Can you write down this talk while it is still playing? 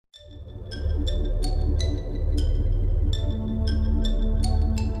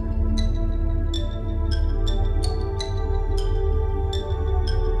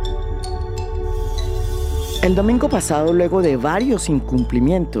El domingo pasado, luego de varios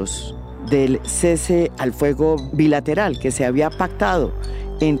incumplimientos del cese al fuego bilateral que se había pactado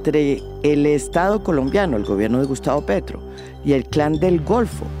entre el Estado colombiano, el gobierno de Gustavo Petro, y el Clan del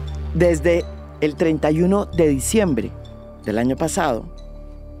Golfo, desde el 31 de diciembre del año pasado,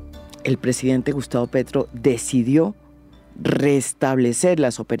 el presidente Gustavo Petro decidió restablecer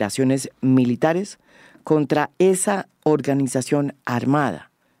las operaciones militares contra esa organización armada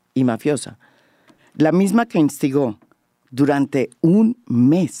y mafiosa, la misma que instigó durante un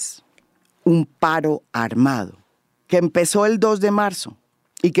mes un paro armado que empezó el 2 de marzo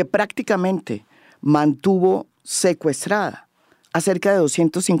y que prácticamente mantuvo secuestrada a cerca de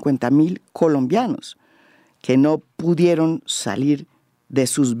 250,000 colombianos que no pudieron salir de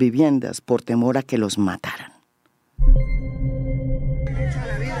sus viviendas por temor a que los mataran. ¿Dónde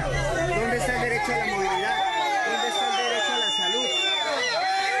está el derecho a la movilidad? ¿Dónde está el derecho a la salud?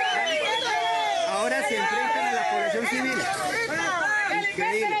 Ahora se enfrentan a la población civil.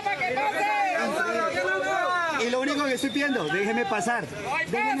 Increíble. Y lo único que estoy pidiendo, déjeme pasar.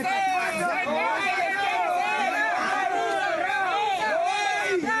 Déjeme pasar.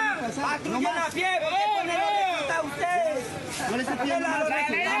 No más. No les estoy pidiendo más.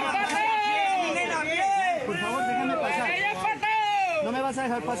 Por favor, déjame pasar. No me vas a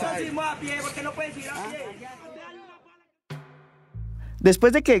dejar pasar.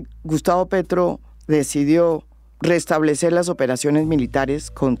 Después de que Gustavo Petro decidió restablecer las operaciones militares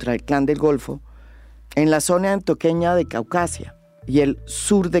contra el Clan del Golfo en la zona antioqueña de Caucasia y el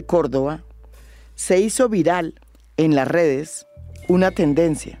sur de Córdoba, se hizo viral en las redes una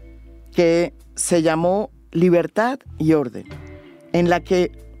tendencia que se llamó Libertad y Orden, en la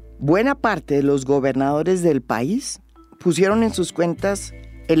que buena parte de los gobernadores del país pusieron en sus cuentas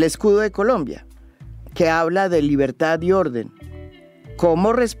el escudo de Colombia, que habla de libertad y orden,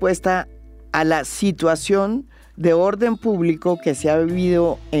 como respuesta a la situación de orden público que se ha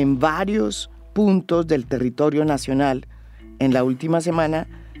vivido en varios puntos del territorio nacional en la última semana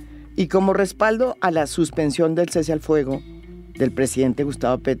y como respaldo a la suspensión del cese al fuego del presidente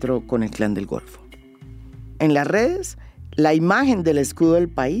Gustavo Petro con el Clan del Golfo. En las redes, la imagen del escudo del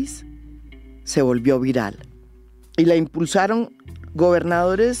país se volvió viral y la impulsaron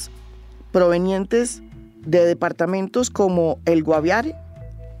gobernadores provenientes de departamentos como el Guaviare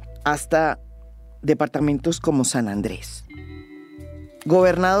hasta departamentos como San Andrés.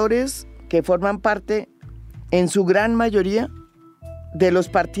 Gobernadores que forman parte, en su gran mayoría, de los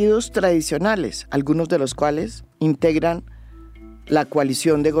partidos tradicionales, algunos de los cuales integran la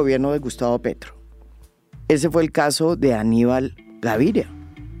coalición de gobierno de Gustavo Petro. Ese fue el caso de Aníbal Gaviria,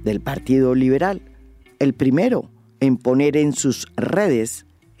 del Partido Liberal, el primero en poner en sus redes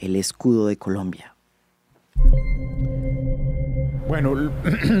el escudo de Colombia. Bueno,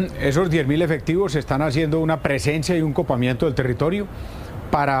 esos 10.000 efectivos están haciendo una presencia y un copamiento del territorio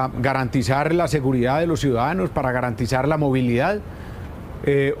para garantizar la seguridad de los ciudadanos, para garantizar la movilidad.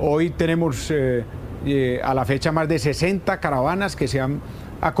 Hoy tenemos a la fecha más de 60 caravanas que se han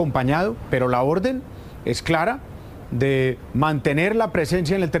acompañado, pero la orden es clara de mantener la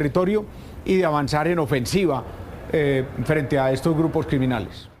presencia en el territorio y de avanzar en ofensiva frente a estos grupos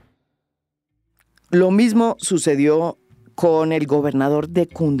criminales. Lo mismo sucedió con el gobernador de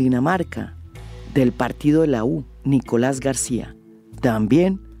Cundinamarca, del partido de la U, Nicolás García.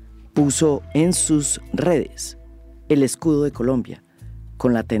 También puso en sus redes el escudo de Colombia,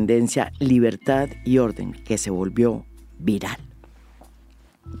 con la tendencia Libertad y Orden, que se volvió viral.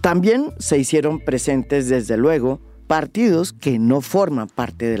 También se hicieron presentes, desde luego, partidos que no forman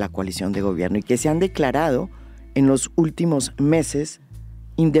parte de la coalición de gobierno y que se han declarado en los últimos meses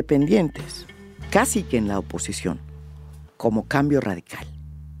independientes, casi que en la oposición, como Cambio Radical.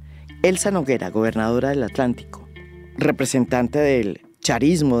 Elsa Noguera, gobernadora del Atlántico, representante del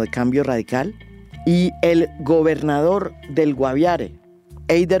charismo de Cambio Radical, y el gobernador del Guaviare,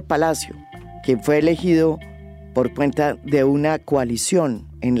 Eider Palacio, quien fue elegido por cuenta de una coalición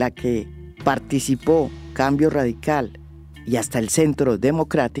en la que participó Cambio Radical y hasta el Centro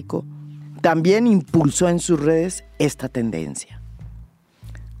Democrático, también impulsó en sus redes esta tendencia.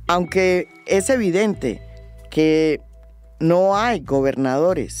 Aunque es evidente que no hay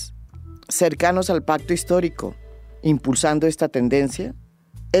gobernadores cercanos al pacto histórico impulsando esta tendencia,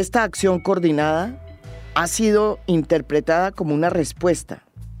 esta acción coordinada ha sido interpretada como una respuesta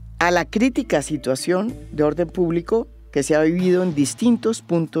a la crítica situación de orden público que se ha vivido en distintos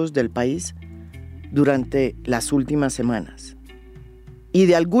puntos del país durante las últimas semanas. Y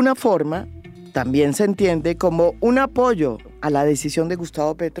de alguna forma también se entiende como un apoyo a la decisión de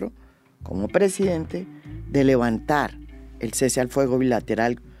Gustavo Petro como presidente de levantar el cese al fuego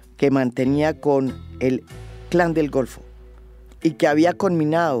bilateral que mantenía con el Clan del Golfo y que había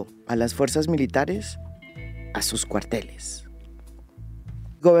conminado a las fuerzas militares a sus cuarteles.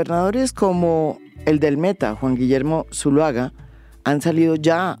 Gobernadores como el del Meta, Juan Guillermo Zuluaga, han salido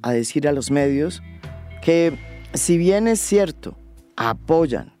ya a decir a los medios que, si bien es cierto,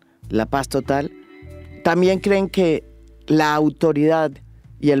 apoyan la paz total, también creen que la autoridad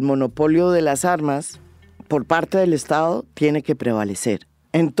y el monopolio de las armas por parte del Estado tiene que prevalecer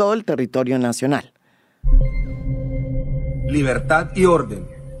en todo el territorio nacional. Libertad y orden.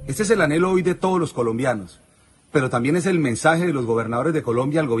 Este es el anhelo hoy de todos los colombianos, pero también es el mensaje de los gobernadores de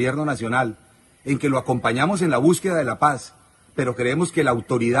Colombia al gobierno nacional, en que lo acompañamos en la búsqueda de la paz, pero creemos que la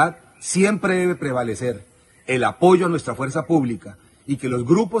autoridad siempre debe prevalecer, el apoyo a nuestra fuerza pública, y que los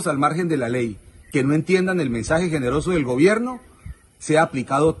grupos al margen de la ley que no entiendan el mensaje generoso del gobierno, sea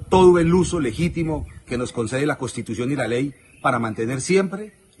aplicado todo el uso legítimo que nos concede la Constitución y la ley para mantener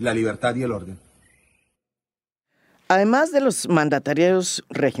siempre la libertad y el orden. Además de los mandatarios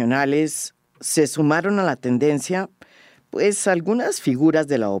regionales, se sumaron a la tendencia pues algunas figuras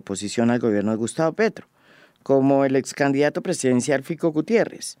de la oposición al gobierno de Gustavo Petro, como el ex candidato presidencial Fico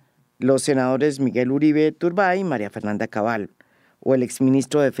Gutiérrez, los senadores Miguel Uribe Turbay y María Fernanda Cabal, o el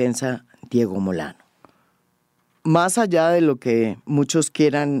exministro de Defensa Diego Molano. Más allá de lo que muchos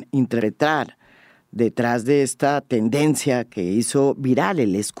quieran interpretar detrás de esta tendencia que hizo viral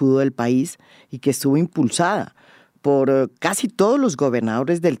el escudo del país y que estuvo impulsada por casi todos los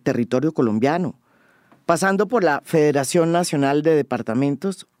gobernadores del territorio colombiano, pasando por la Federación Nacional de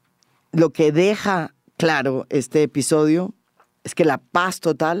Departamentos, lo que deja claro este episodio es que la paz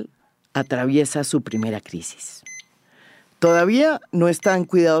total atraviesa su primera crisis. Todavía no está en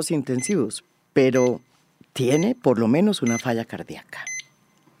cuidados intensivos, pero tiene por lo menos una falla cardíaca.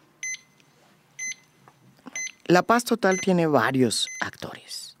 La paz total tiene varios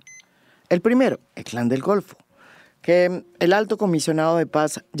actores. El primero, el Clan del Golfo, que el alto comisionado de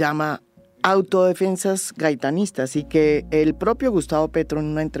paz llama autodefensas gaitanistas y que el propio Gustavo Petro, en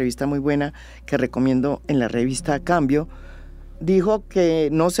una entrevista muy buena que recomiendo en la revista Cambio, dijo que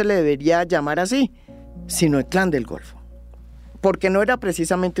no se le debería llamar así, sino el Clan del Golfo, porque no era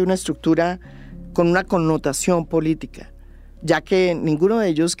precisamente una estructura con una connotación política, ya que ninguno de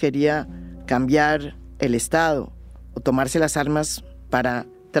ellos quería cambiar el Estado o tomarse las armas para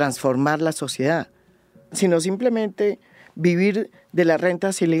transformar la sociedad, sino simplemente vivir de las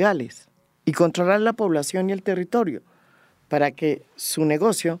rentas ilegales y controlar la población y el territorio para que su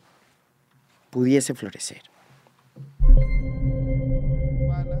negocio pudiese florecer.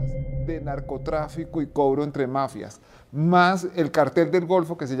 De narcotráfico y cobro entre mafias, más el cartel del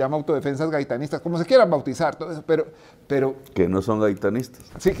Golfo que se llama autodefensas gaitanistas, como se quieran bautizar, todo eso, pero que no son gaitanistas.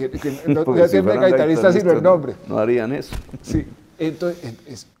 Sí, que no tienen gaitanistas sino el nombre. No harían eso. Sí,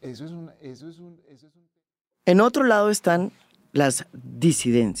 entonces eso es un... En otro lado están las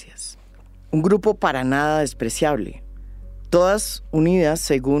disidencias, un grupo para nada despreciable, todas unidas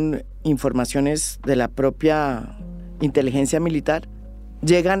según informaciones de la propia inteligencia militar,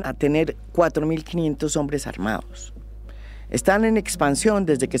 llegan a tener 4.500 hombres armados. Están en expansión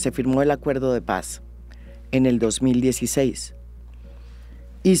desde que se firmó el acuerdo de paz en el 2016.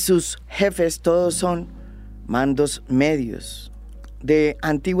 Y sus jefes todos son mandos medios de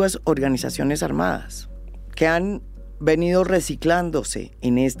antiguas organizaciones armadas que han venido reciclándose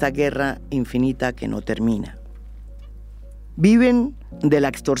en esta guerra infinita que no termina. Viven de la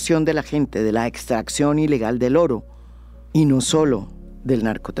extorsión de la gente, de la extracción ilegal del oro y no solo del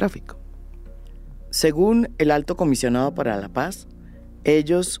narcotráfico. Según el Alto Comisionado para la Paz,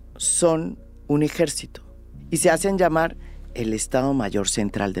 ellos son un ejército y se hacen llamar el Estado Mayor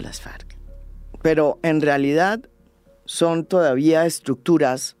Central de las FARC. Pero en realidad son todavía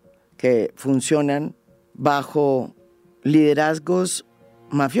estructuras que funcionan bajo liderazgos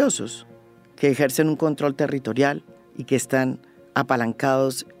mafiosos que ejercen un control territorial y que están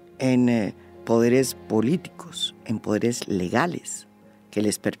apalancados en poderes políticos, en poderes legales que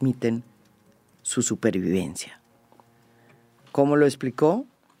les permiten su supervivencia. ¿Cómo lo explicó?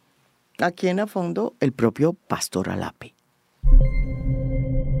 Aquí en a fondo el propio Pastor Alape.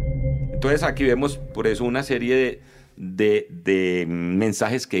 Entonces aquí vemos por eso una serie de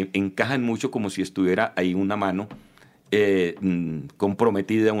mensajes que encajan mucho, como si estuviera ahí una mano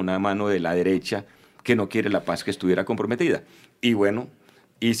comprometida, una mano de la derecha que no quiere la paz, que estuviera comprometida. Y bueno,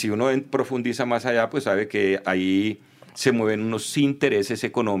 y si uno profundiza más allá, pues sabe que ahí se mueven unos intereses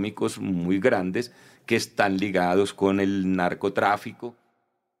económicos muy grandes que están ligados con el narcotráfico.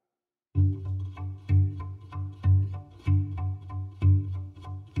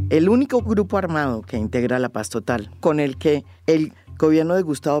 El único grupo armado que integra la paz total, con el que el gobierno de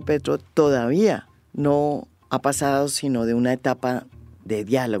Gustavo Petro todavía no ha pasado sino de una etapa de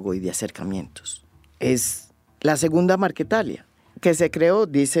diálogo y de acercamientos. Es la segunda Marquetalia, que se creó,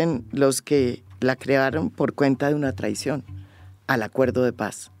 dicen los que la crearon, por cuenta de una traición al acuerdo de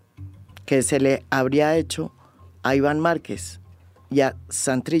paz que se le habría hecho a Iván Márquez y a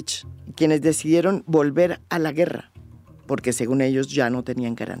Santrich, quienes decidieron volver a la guerra, porque según ellos ya no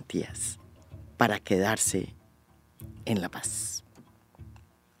tenían garantías para quedarse en la paz.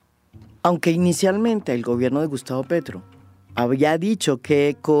 Aunque inicialmente el gobierno de Gustavo Petro había dicho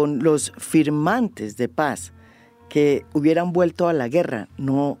que con los firmantes de paz que hubieran vuelto a la guerra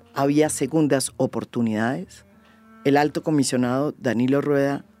no había segundas oportunidades, el alto comisionado Danilo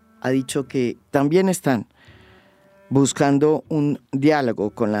Rueda ha dicho que también están buscando un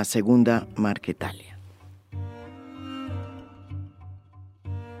diálogo con la segunda Marquetalia.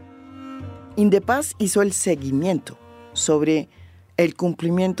 Indepaz hizo el seguimiento sobre el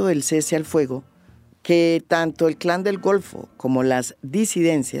cumplimiento del cese al fuego que tanto el Clan del Golfo como las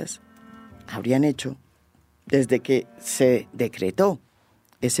disidencias habrían hecho desde que se decretó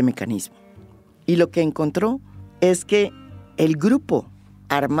ese mecanismo. Y lo que encontró es que el grupo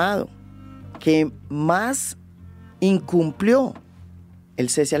armado que más incumplió el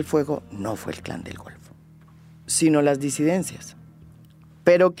cese al fuego no fue el Clan del Golfo, sino las disidencias.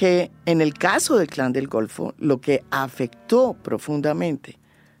 Pero que en el caso del Clan del Golfo, lo que afectó profundamente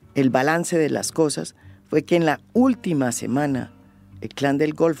el balance de las cosas fue que en la última semana el Clan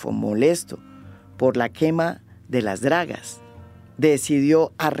del Golfo, molesto por la quema de las dragas,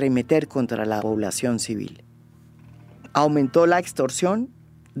 decidió arremeter contra la población civil. Aumentó la extorsión,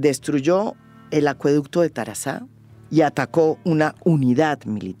 destruyó el acueducto de Tarazá y atacó una unidad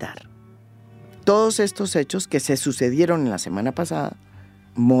militar. Todos estos hechos que se sucedieron en la semana pasada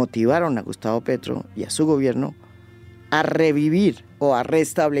motivaron a Gustavo Petro y a su gobierno a revivir o a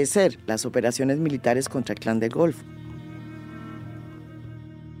restablecer las operaciones militares contra el Clan del Golfo.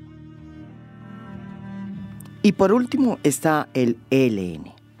 Y por último está el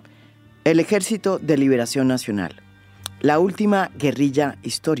ELN, el Ejército de Liberación Nacional, la última guerrilla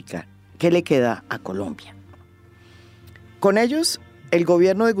histórica que le queda a Colombia. Con ellos, el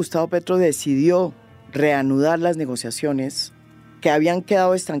gobierno de Gustavo Petro decidió reanudar las negociaciones que habían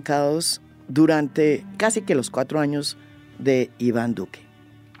quedado estancados durante casi que los 4 años de Iván Duque.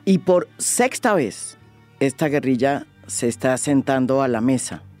 Y por sexta vez, esta guerrilla se está sentando a la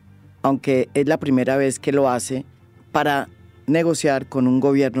mesa, aunque es la primera vez que lo hace para negociar con un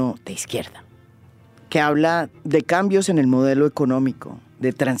gobierno de izquierda, que habla de cambios en el modelo económico,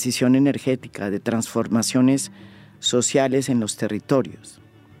 de transición energética, de transformaciones sociales en los territorios.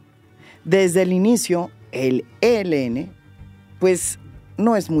 Desde el inicio, el ELN, pues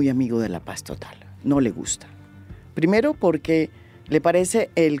no es muy amigo de la paz total, no le gusta. Primero porque le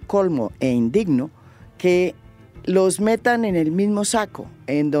parece el colmo e indigno que los metan en el mismo saco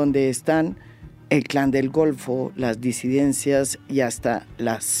en donde están el Clan del Golfo, las disidencias y hasta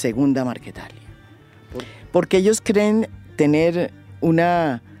la segunda Marquetalia. Porque ellos creen tener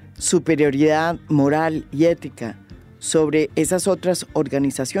una superioridad moral y ética sobre esas otras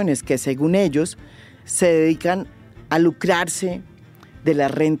organizaciones que, según ellos, se dedican a lucrarse de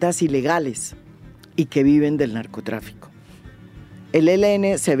las rentas ilegales y que viven del narcotráfico. El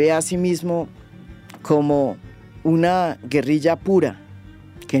ELN se ve a sí mismo como una guerrilla pura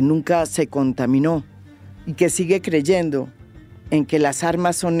que nunca se contaminó y que sigue creyendo en que las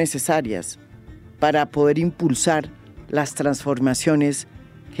armas son necesarias para poder impulsar las transformaciones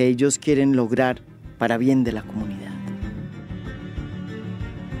que ellos quieren lograr para bien de la comunidad.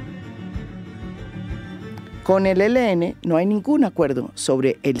 Con el ELN no hay ningún acuerdo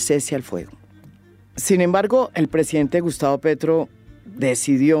sobre el cese al fuego. Sin embargo, el presidente Gustavo Petro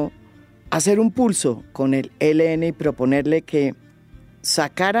decidió hacer un pulso con el ELN y proponerle que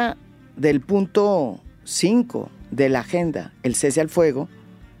sacara del punto 5 de la agenda el cese al fuego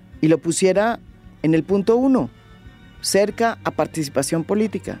y lo pusiera en el punto 1, cerca a participación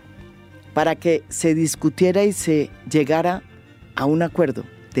política, para que se discutiera y se llegara a un acuerdo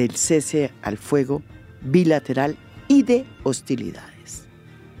del cese al fuego bilateral y de hostilidades.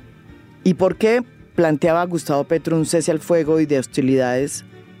 ¿Y por qué planteaba Gustavo Petro un cese al fuego y de hostilidades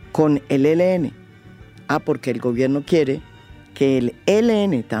con el ELN? Porque el gobierno quiere que el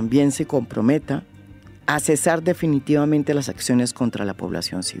ELN también se comprometa a cesar definitivamente las acciones contra la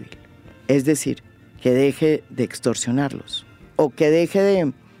población civil. Es decir, que deje de extorsionarlos o que deje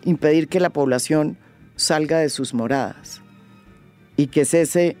de impedir que la población salga de sus moradas y que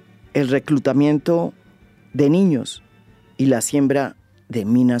cese el reclutamiento de niños y la siembra de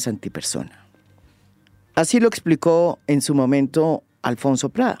minas antipersona. Así lo explicó en su momento Alfonso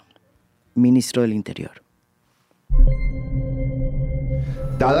Prada, ministro del Interior.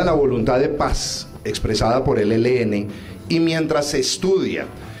 Dada la voluntad de paz expresada por el ELN y mientras se estudia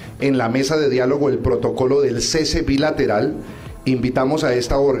en la mesa de diálogo el protocolo del cese bilateral, invitamos a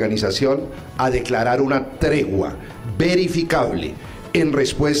esta organización a declarar una tregua verificable en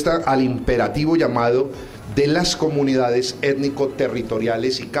respuesta al imperativo llamado de las comunidades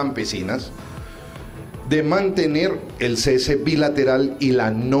étnico-territoriales y campesinas de mantener el cese bilateral y la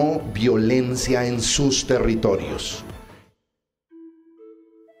no violencia en sus territorios.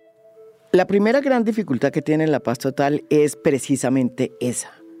 La primera gran dificultad que tiene la paz total es precisamente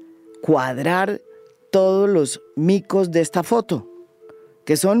esa: cuadrar todos los micos de esta foto,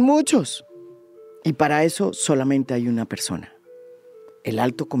 que son muchos. Y para eso solamente hay una persona, el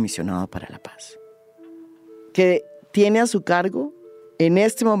Alto Comisionado para la Paz, que tiene a su cargo en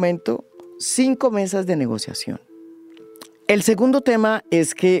este momento 5 mesas de negociación. El segundo tema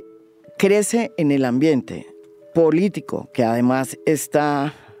es que crece en el ambiente político, que además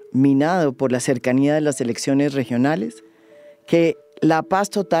está minado por la cercanía de las elecciones regionales, que la paz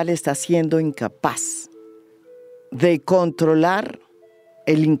total está siendo incapaz de controlar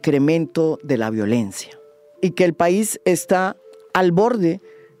el incremento de la violencia y que el país está al borde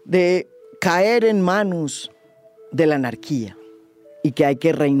de caer en manos de la anarquía y que hay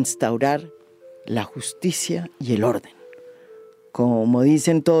que reinstaurar la justicia y el orden. Como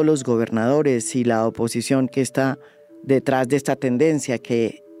dicen todos los gobernadores y la oposición que está detrás de esta tendencia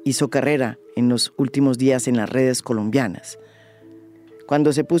que hizo carrera en los últimos días en las redes colombianas,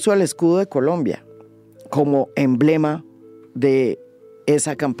 cuando se puso el escudo de Colombia como emblema de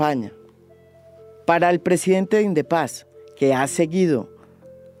esa campaña. Para el presidente de Indepaz, que ha seguido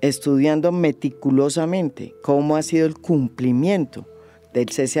estudiando meticulosamente cómo ha sido el cumplimiento del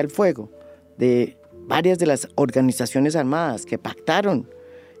cese al fuego de varias de las organizaciones armadas que pactaron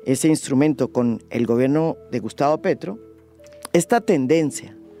ese instrumento con el gobierno de Gustavo Petro, esta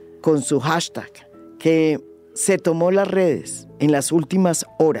tendencia con su hashtag que se tomó las redes en las últimas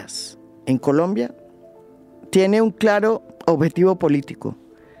horas en Colombia, tiene un claro objetivo político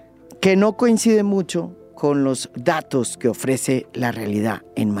que no coincide mucho con los datos que ofrece la realidad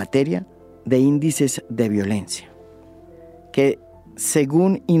en materia de índices de violencia, que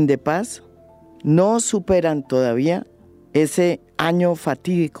según Indepaz no superan todavía ese año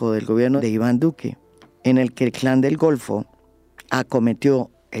fatídico del gobierno de Iván Duque, en el que el Clan del Golfo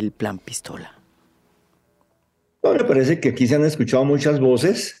acometió el Plan Pistola. No, me parece que aquí se han escuchado muchas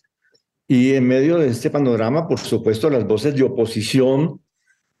voces y en medio de este panorama, por supuesto, las voces de oposición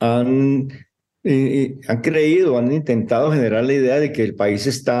han creído, han intentado generar la idea de que el país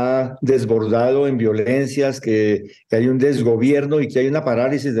está desbordado en violencias, que hay un desgobierno y que hay una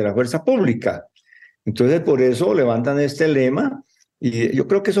parálisis de la fuerza pública. Entonces, por eso levantan este lema y yo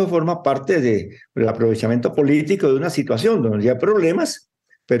creo que eso forma parte del aprovechamiento político de una situación donde hay problemas,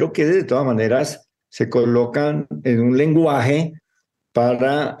 pero que de todas maneras se colocan en un lenguaje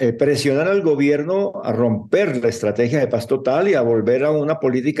para presionar al gobierno a romper la estrategia de paz total y a volver a una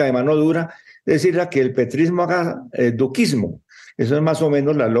política de mano dura, es decir, a que el petrismo haga duquismo. Eso es más o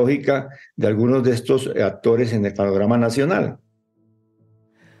menos la lógica de algunos de estos actores en el panorama nacional.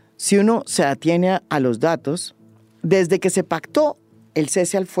 Si uno se atiene a los datos, desde que se pactó el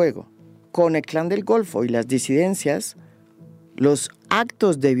cese al fuego con el Clan del Golfo y las disidencias, los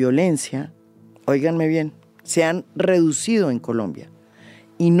actos de violencia, óiganme bien, se han reducido en Colombia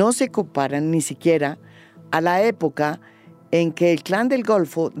y no se comparan ni siquiera a la época en que el Clan del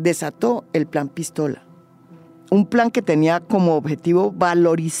Golfo desató el Plan Pistola, un plan que tenía como objetivo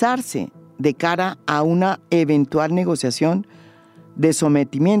valorizarse de cara a una eventual negociación de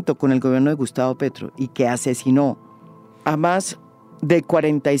sometimiento con el gobierno de Gustavo Petro y que asesinó a más de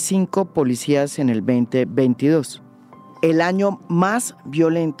 45 policías en el 2022, el año más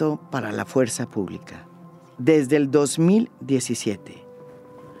violento para la fuerza pública desde el 2017.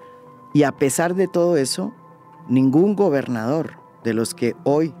 Y a pesar de todo eso, ningún gobernador de los que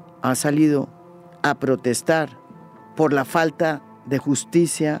hoy ha salido a protestar por la falta de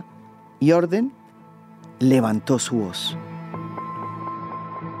justicia y orden levantó su voz.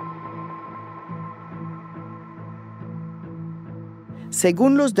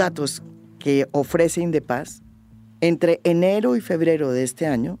 Según los datos que ofrece Indepaz, entre enero y febrero de este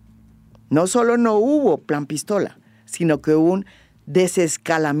año, no solo no hubo Plan Pistola, sino que hubo un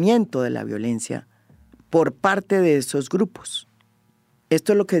desescalamiento de la violencia por parte de esos grupos.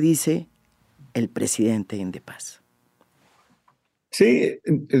 Esto es lo que dice el presidente de Indepaz. Sí,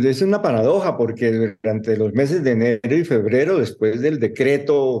 es una paradoja porque durante los meses de enero y febrero, después del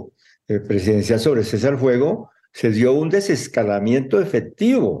decreto presidencial sobre cese al fuego, se dio un desescalamiento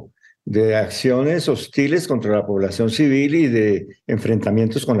efectivo de acciones hostiles contra la población civil y de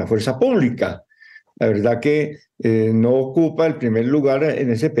enfrentamientos con la fuerza pública. La verdad que no ocupa el primer lugar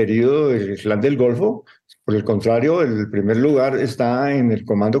en ese periodo del Clan del Golfo. Por el contrario, el primer lugar está en el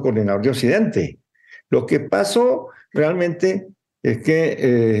Comando Coordinador de Occidente. Lo que pasó realmente es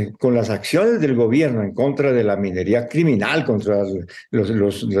que con las acciones del gobierno en contra de la minería criminal, contra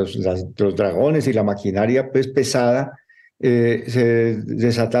los dragones y la maquinaria pues, pesada, se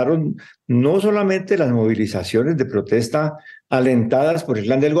desataron no solamente las movilizaciones de protesta alentadas por el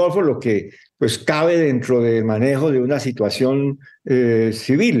Clan del Golfo, lo que pues cabe dentro del manejo de una situación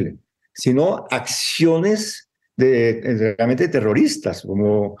civil, sino acciones realmente terroristas,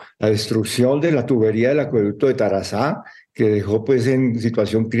 como la destrucción de la tubería del acueducto de Tarazá, que dejó pues en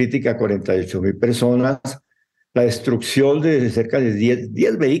situación crítica a 48.000 personas, la destrucción de cerca de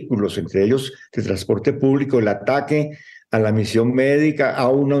 10 vehículos, entre ellos de transporte público, el ataque a la misión médica, a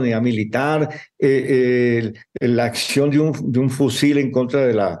una unidad militar, la acción de un fusil en contra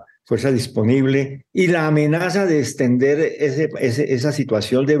de la fuerza disponible y la amenaza de extender esa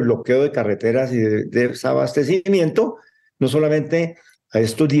situación de bloqueo de carreteras y de desabastecimiento, no solamente a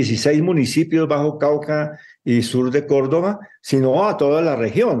estos 16 municipios bajo Cauca y sur de Córdoba, sino a toda la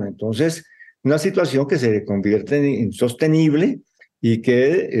región. Entonces, una situación que se convierte en insostenible y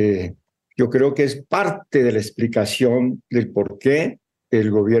que yo creo que es parte de la explicación del por qué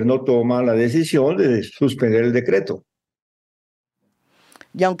el gobierno toma la decisión de suspender el decreto.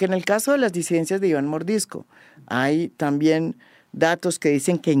 Y aunque en el caso de las disidencias de Iván Mordisco hay también datos que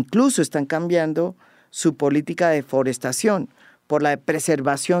dicen que incluso están cambiando su política de deforestación por la de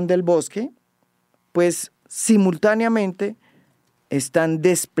preservación del bosque, pues simultáneamente están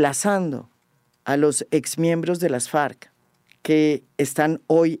desplazando a los exmiembros de las FARC que están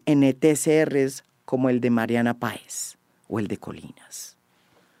hoy en ETCRs como el de Mariana Páez o el de Colinas,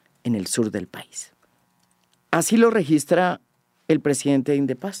 en el sur del país. Así lo registra el presidente de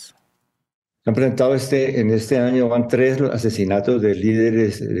Indepaz. Se han presentado en este año, van 3 asesinatos de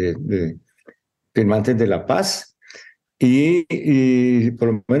líderes firmantes de la paz y por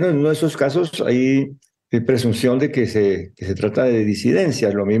lo menos en uno de esos casos hay presunción de que se trata de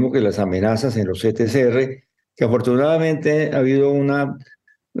disidencias, lo mismo que las amenazas en los ETCR, que afortunadamente ha habido una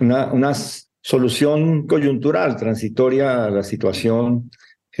solución coyuntural, transitoria a la situación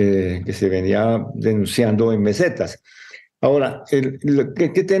que se venía denunciando en mesetas. Ahora,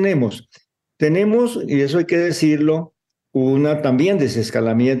 ¿qué tenemos? Tenemos, y eso hay que decirlo, también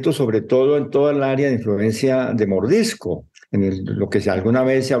desescalamiento, sobre todo en toda el área de influencia de Mordisco, lo que alguna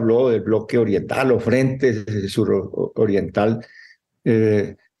vez se habló del bloque oriental o frente suroriental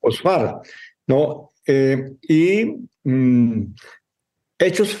post-FARC, ¿no?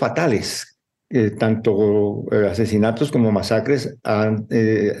 Hechos fatales, tanto asesinatos como masacres han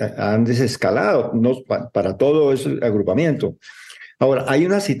desescalado para todo ese agrupamiento. Ahora, hay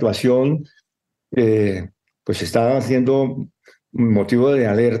una situación pues está siendo motivo de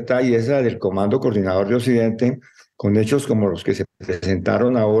alerta y es la del Comando Coordinador de Occidente, con hechos como los que se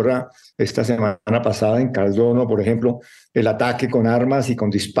presentaron ahora esta semana pasada en Caldono, por ejemplo, el ataque con armas y con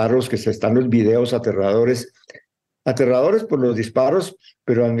disparos, que están los videos aterradores por los disparos,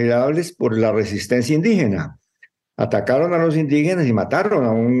 pero admirables por la resistencia indígena. Atacaron a los indígenas y mataron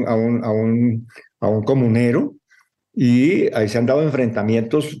a un comunero, y ahí se han dado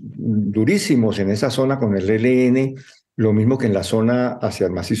enfrentamientos durísimos en esa zona con el ELN, lo mismo que en la zona hacia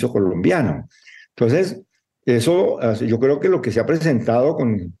el macizo colombiano. Entonces, eso, yo creo que lo que se ha presentado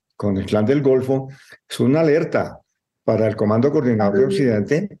con el Clan del Golfo es una alerta para el Comando Coordinador de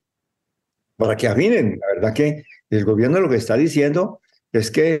Occidente, para que afinen. La verdad que el gobierno lo que está diciendo es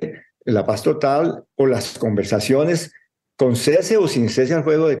que la paz total o las conversaciones con cese o sin cese al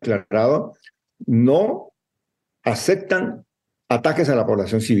fuego declarado no aceptan ataques a la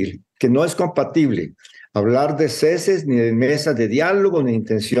población civil, que no es compatible hablar de ceses, ni de mesas de diálogo, ni de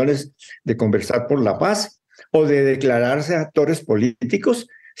intenciones de conversar por la paz o de declararse actores políticos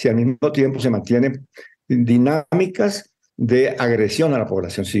si al mismo tiempo se mantienen dinámicas de agresión a la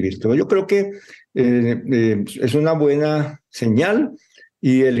población civil. Entonces, yo creo que es una buena señal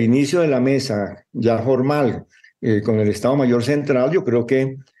y el inicio de la mesa ya formal con el Estado Mayor Central, yo creo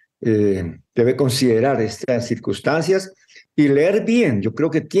que debe considerar estas circunstancias y leer bien. Yo creo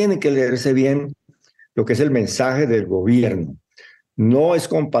que tiene que leerse bien lo que es el mensaje del gobierno. No es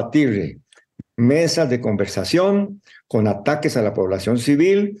compatible mesas de conversación con ataques a la población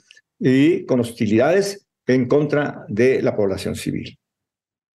civil y con hostilidades en contra de la población civil.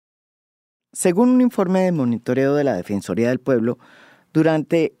 Según un informe de monitoreo de la Defensoría del Pueblo,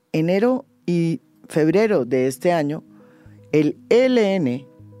 durante enero y febrero de este año, el ELN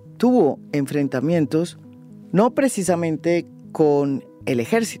tuvo enfrentamientos no precisamente con el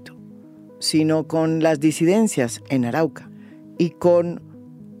ejército, sino con las disidencias en Arauca y con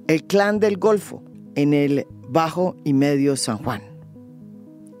el Clan del Golfo en el Bajo y Medio San Juan.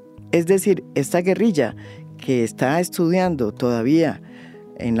 Es decir, esta guerrilla que está estudiando todavía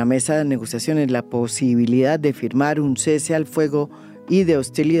en la mesa de negociaciones la posibilidad de firmar un cese al fuego y de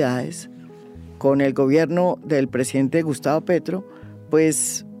hostilidades con el gobierno del presidente Gustavo Petro,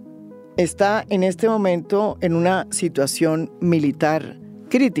 pues está en este momento en una situación militar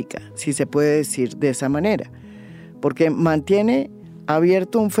crítica, si se puede decir de esa manera, porque mantiene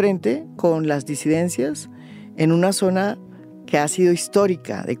abierto un frente con las disidencias en una zona que ha sido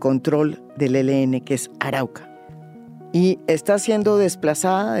histórica de control del ELN, que es Arauca, y está siendo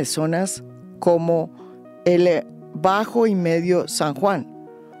desplazada de zonas como el Bajo y Medio San Juan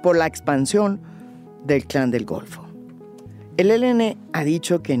por la expansión del Clan del Golfo. El ELN ha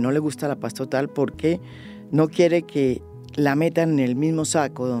dicho que no le gusta la paz total porque no quiere que la metan en el mismo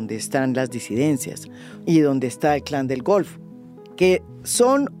saco donde están las disidencias y donde está el Clan del Golfo, que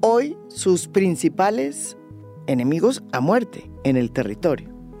son hoy sus principales enemigos a muerte en el territorio.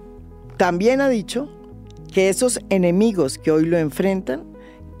 También ha dicho que esos enemigos que hoy lo enfrentan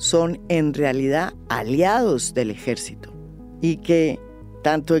son en realidad aliados del ejército y que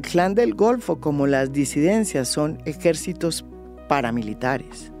tanto el Clan del Golfo como las disidencias son ejércitos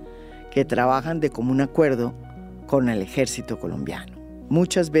paramilitares que trabajan de común acuerdo con el ejército colombiano.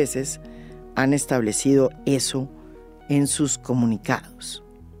 Muchas veces han establecido eso en sus comunicados.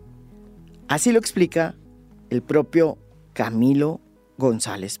 Así lo explica el propio Camilo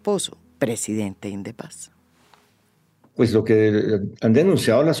González Pozo, presidente de Indepaz. Pues lo que han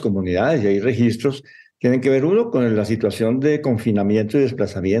denunciado las comunidades, y hay registros, tienen que ver uno con la situación de confinamiento y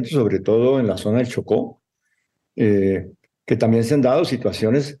desplazamiento, sobre todo en la zona del Chocó, que también se han dado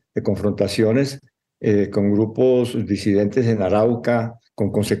situaciones de confrontaciones con grupos disidentes en Arauca,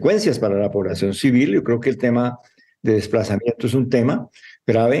 con consecuencias para la población civil. Yo creo que el tema de desplazamiento es un tema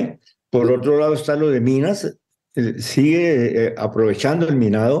grave. Por otro lado está lo de minas, sigue aprovechando el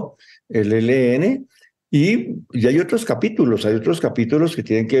minado, el ELN, y hay otros capítulos que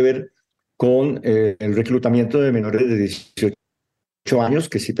tienen que ver con el reclutamiento de menores de 18 años,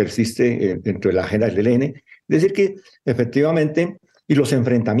 que sí persiste dentro de la agenda del ELN. Es decir, que efectivamente, y los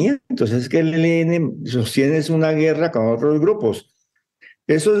enfrentamientos, es que el ELN sostiene una guerra con otros grupos.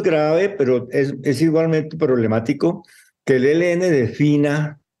 Eso es grave, pero es igualmente problemático que el ELN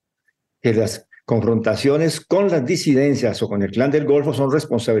defina que las confrontaciones con las disidencias o con el Clan del Golfo son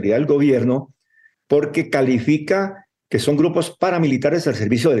responsabilidad del gobierno, porque califica que son grupos paramilitares al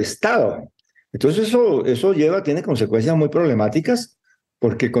servicio del Estado. Entonces eso tiene consecuencias muy problemáticas,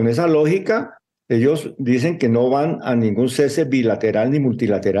 porque con esa lógica ellos dicen que no van a ningún cese bilateral ni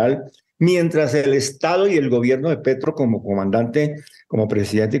multilateral, mientras el Estado y el gobierno de Petro como comandante, como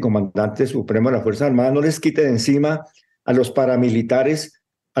presidente y comandante supremo de las Fuerzas Armadas no les quite de encima a los paramilitares,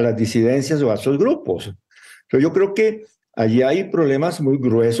 a las disidencias o a esos grupos. Entonces yo creo que allí hay problemas muy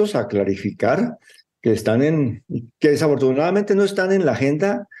gruesos a clarificar, que desafortunadamente no están en la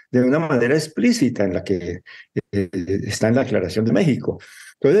agenda de una manera explícita en la que está en la Declaración de México.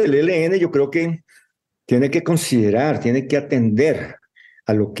 Entonces el ELN yo creo que tiene que considerar, tiene que atender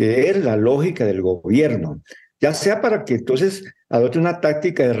a lo que es la lógica del gobierno, ya sea para que entonces adopte una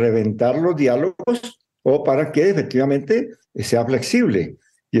táctica de reventar los diálogos o para que efectivamente sea flexible.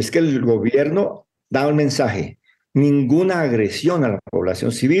 Y es que el gobierno da un mensaje: ninguna agresión a la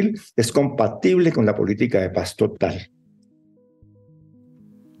población civil es compatible con la política de paz total.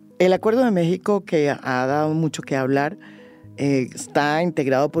 El Acuerdo de México, que ha dado mucho que hablar, está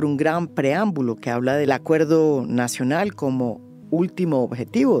integrado por un gran preámbulo que habla del Acuerdo Nacional como último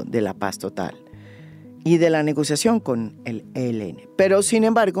objetivo de la paz total y de la negociación con el ELN. Pero, sin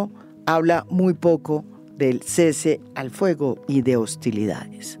embargo, habla muy poco del cese al fuego y de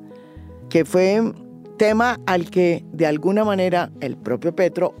hostilidades, que fue tema al que de alguna manera el propio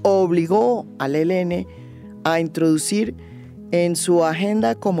Petro obligó al ELN a introducir en su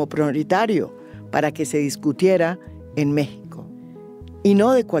agenda como prioritario para que se discutiera en México, y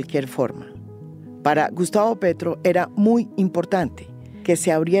no de cualquier forma. Para Gustavo Petro era muy importante que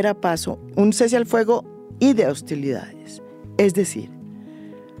se abriera paso un cese al fuego y de hostilidades, es decir,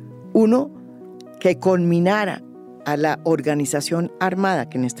 uno que conminara a la organización armada,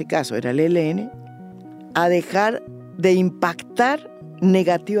 que en este caso era el ELN, a dejar de impactar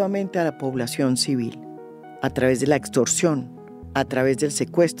negativamente a la población civil a través de la extorsión, a través del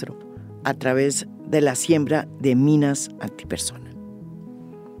secuestro, a través de la siembra de minas antipersona.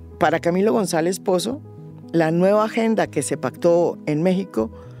 Para Camilo González Pozo, la nueva agenda que se pactó en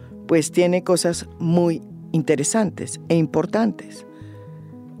México pues tiene cosas muy interesantes e importantes,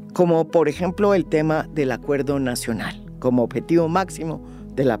 como por ejemplo el tema del acuerdo nacional, como objetivo máximo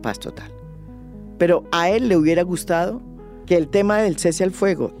de la paz total. Pero a él le hubiera gustado que el tema del cese al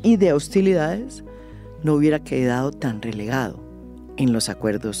fuego y de hostilidades no hubiera quedado tan relegado en los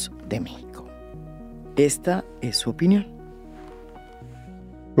acuerdos de México. Esta es su opinión.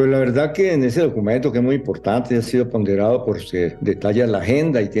 Pues la verdad que en ese documento, que es muy importante, ha sido ponderado porque detalla la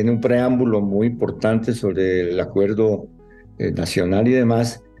agenda y tiene un preámbulo muy importante sobre el acuerdo nacional y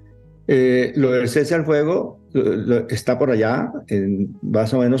demás. Lo del cese al fuego está por allá,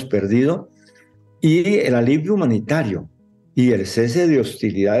 más o menos perdido, y el alivio humanitario y el cese de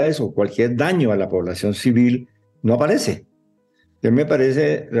hostilidades o cualquier daño a la población civil no aparece. Me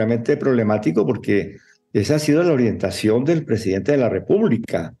parece realmente problemático porque esa ha sido la orientación del presidente de la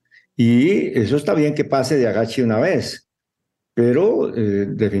República y eso está bien que pase de agache una vez, pero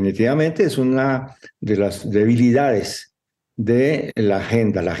definitivamente es una de las debilidades de la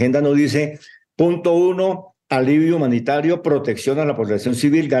agenda. La agenda no dice, punto 1, alivio humanitario, protección a la población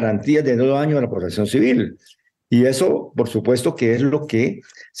civil, garantías de no daño a la población civil. Y eso, por supuesto, que es lo que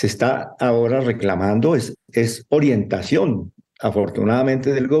se está ahora reclamando, es orientación,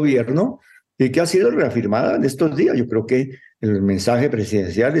 afortunadamente, del gobierno y que ha sido reafirmada en estos días. Yo creo que el mensaje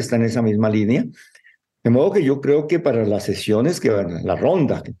presidencial está en esa misma línea. De modo que yo creo que para las sesiones, la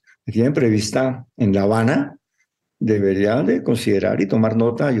ronda que tienen prevista en La Habana, deberían de considerar y tomar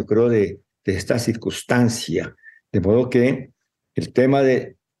nota, yo creo, de esta circunstancia. De modo que el tema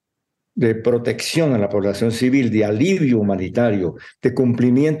de protección a la población civil, de alivio humanitario, de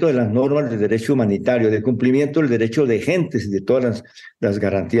cumplimiento de las normas del derecho humanitario, de cumplimiento del derecho de gentes y de todas las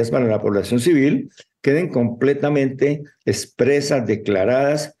garantías para la población civil, queden completamente expresas,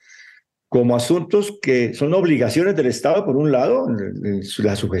 declaradas como asuntos que son obligaciones del Estado, por un lado,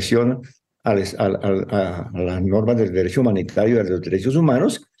 la sujeción a las normas del derecho humanitario y de los derechos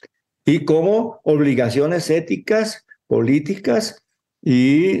humanos, y como obligaciones éticas, políticas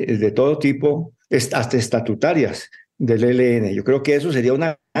y de todo tipo, hasta estatutarias del ELN. Yo creo que eso sería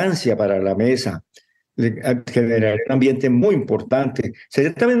una ganancia para la mesa, generar un ambiente muy importante.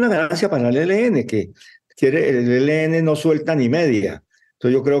 Sería también una ganancia para el ELN, que el ELN no suelta ni media.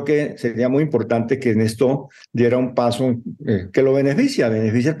 Entonces yo creo que sería muy importante que en esto diera un paso que lo beneficia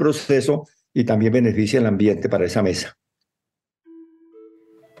el proceso y también beneficia el ambiente para esa mesa.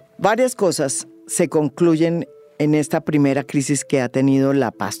 Varias cosas se concluyen en esta primera crisis que ha tenido la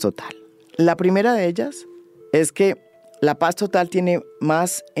paz total. La primera de ellas es que la paz total tiene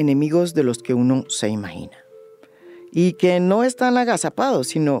más enemigos de los que uno se imagina. Y que no están agazapados,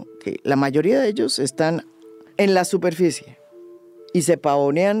 sino que la mayoría de ellos están en la superficie y se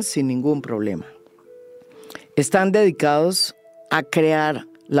pavonean sin ningún problema. Están dedicados a crear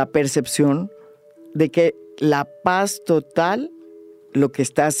la percepción de que la paz total lo que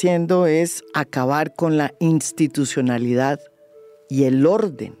está haciendo es acabar con la institucionalidad y el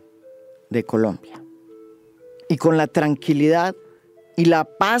orden de Colombia. Y con la tranquilidad y la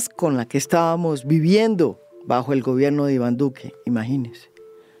paz con la que estábamos viviendo bajo el gobierno de Iván Duque, imagínense.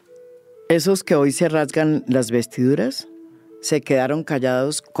 Esos que hoy se rasgan las vestiduras se quedaron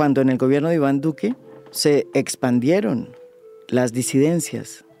callados cuando en el gobierno de Iván Duque se expandieron las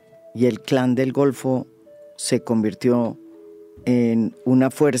disidencias y el clan del Golfo se convirtió en una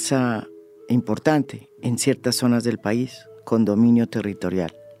fuerza importante en ciertas zonas del país, con dominio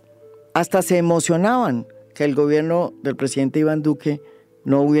territorial. Hasta se emocionaban que el gobierno del presidente Iván Duque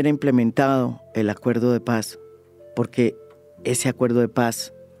no hubiera implementado el acuerdo de paz, porque ese acuerdo de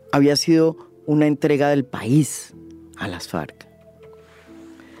paz había sido una entrega del país a las FARC.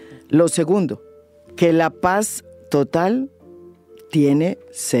 Lo segundo, que la paz total tiene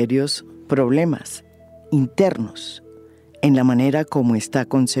serios problemas internos en la manera como está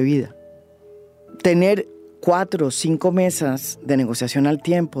concebida. Tener 4 o 5 mesas de negociación al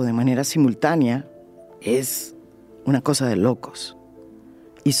tiempo de manera simultánea es una cosa de locos.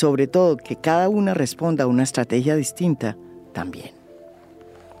 Y sobre todo que cada una responda a una estrategia distinta también.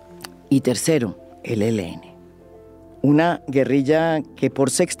 Y tercero, el ELN. Una guerrilla que por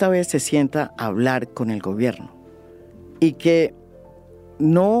 6ª vez se sienta a hablar con el gobierno y que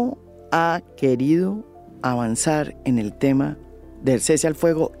no ha querido avanzar en el tema del cese al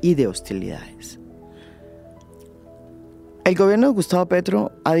fuego y de hostilidades. El gobierno de Gustavo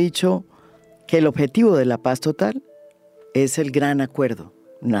Petro ha dicho que el objetivo de la paz total es el gran acuerdo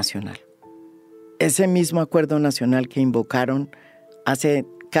nacional. Ese mismo acuerdo nacional que invocaron hace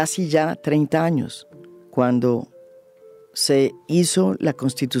casi ya 30 años, cuando se hizo la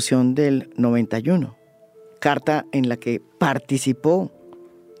Constitución del 91, carta en la que participó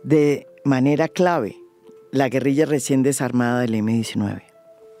de manera clave la guerrilla recién desarmada del M-19.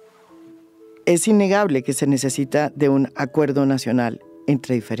 Es innegable que se necesita de un acuerdo nacional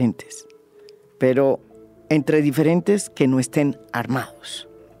entre diferentes, pero entre diferentes que no estén armados.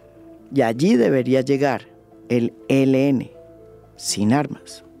 Y allí debería llegar el ELN, sin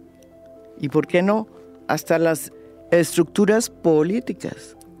armas. Y por qué no, hasta las estructuras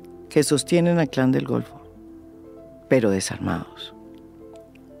políticas que sostienen al Clan del Golfo, pero desarmados.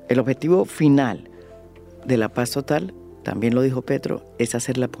 El objetivo final de la paz total, también lo dijo Petro, es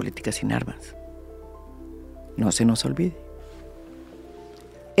hacer la política sin armas. No se nos olvide.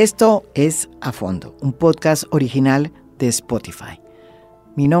 Esto es A Fondo, un podcast original de Spotify.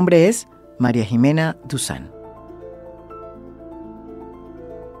 Mi nombre es María Jimena Duzán.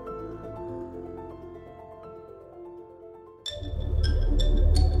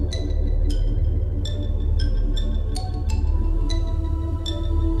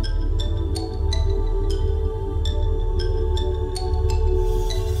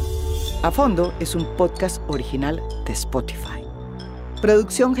 A Fondo es un podcast original de Spotify.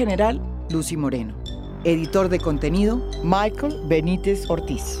 Producción general, Lucy Moreno. Editor de contenido, Michael Benítez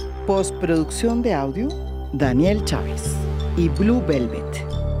Ortiz. Postproducción de audio, Daniel Chávez. Y Blue Velvet.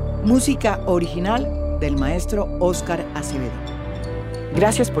 Música original del maestro Óscar Acevedo.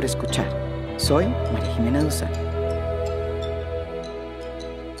 Gracias por escuchar. Soy María Jimena Duzán.